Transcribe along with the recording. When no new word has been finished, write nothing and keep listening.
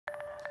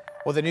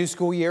Well, the new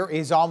school year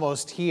is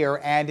almost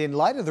here, and in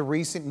light of the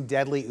recent and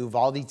deadly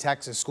Uvalde,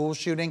 Texas school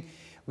shooting,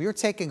 we are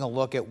taking a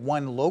look at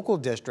one local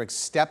district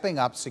stepping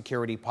up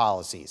security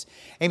policies.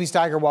 Amy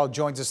Steigerwald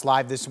joins us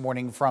live this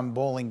morning from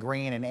Bowling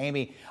Green. And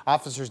Amy,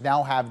 officers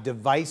now have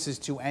devices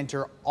to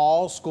enter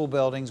all school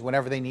buildings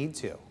whenever they need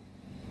to.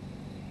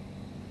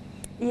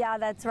 Yeah,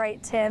 that's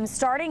right, Tim.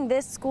 Starting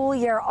this school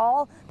year,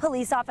 all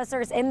police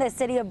officers in the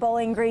city of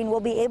Bowling Green will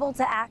be able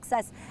to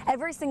access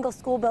every single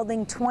school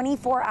building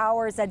 24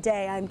 hours a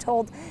day. I'm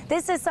told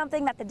this is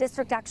something that the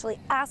district actually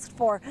asked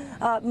for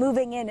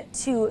moving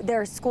into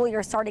their school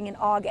year starting in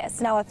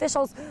August. Now,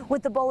 officials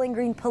with the Bowling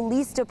Green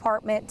Police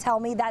Department tell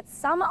me that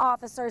some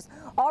officers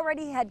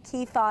already had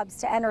key fobs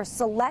to enter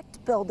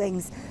select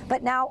buildings,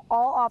 but now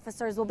all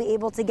officers will be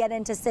able to get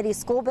into city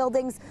school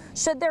buildings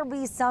should there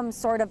be some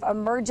sort of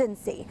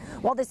emergency.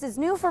 While this is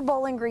new for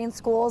Bowling Green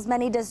schools,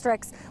 many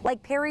districts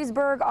like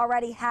Perrysburg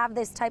already have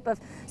this type of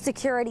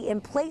security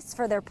in place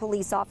for their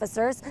police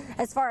officers.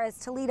 As far as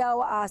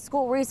Toledo,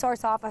 school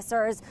resource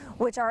officers,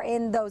 which are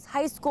in those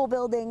high school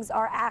buildings,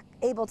 are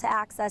able to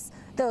access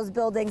those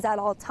buildings at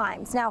all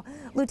times. Now,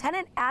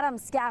 Lieutenant Adam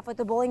Scaff with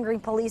the Bowling Green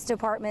Police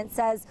Department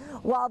says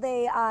while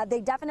they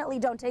definitely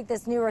don't take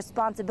this new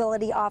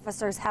responsibility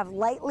officers have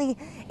lightly,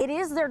 it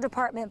is their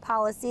department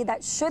policy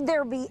that should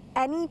there be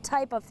any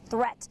type of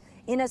threat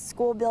in a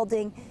school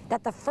building,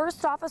 that the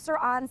first officer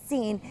on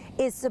scene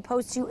is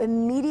supposed to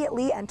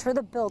immediately enter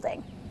the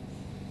building.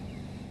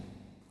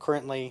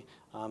 Currently,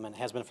 and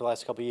has been for the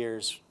last couple of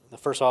years, the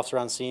first officer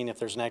on scene, if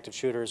there's an active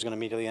shooter, is going to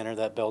immediately enter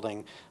that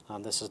building.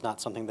 This is not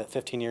something that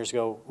 15 years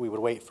ago we would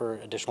wait for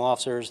additional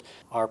officers.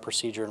 Our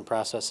procedure and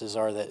processes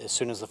are that as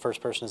soon as the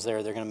first person is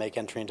there, they're going to make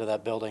entry into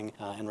that building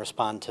and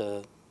respond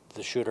to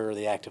the shooter or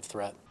the active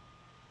threat.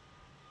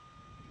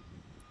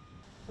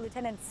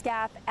 Lieutenant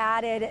Scaff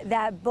added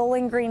that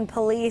Bowling Green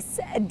Police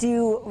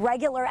do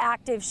regular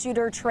active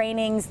shooter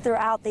trainings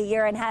throughout the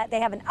year, and they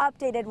have an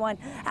updated one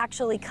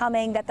actually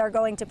coming that they're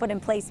going to put in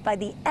place by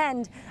the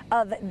end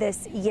of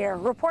this year.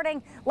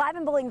 Reporting live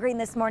in Bowling Green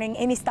this morning,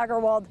 Amy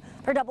Steigerwald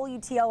for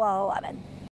WTOL 11.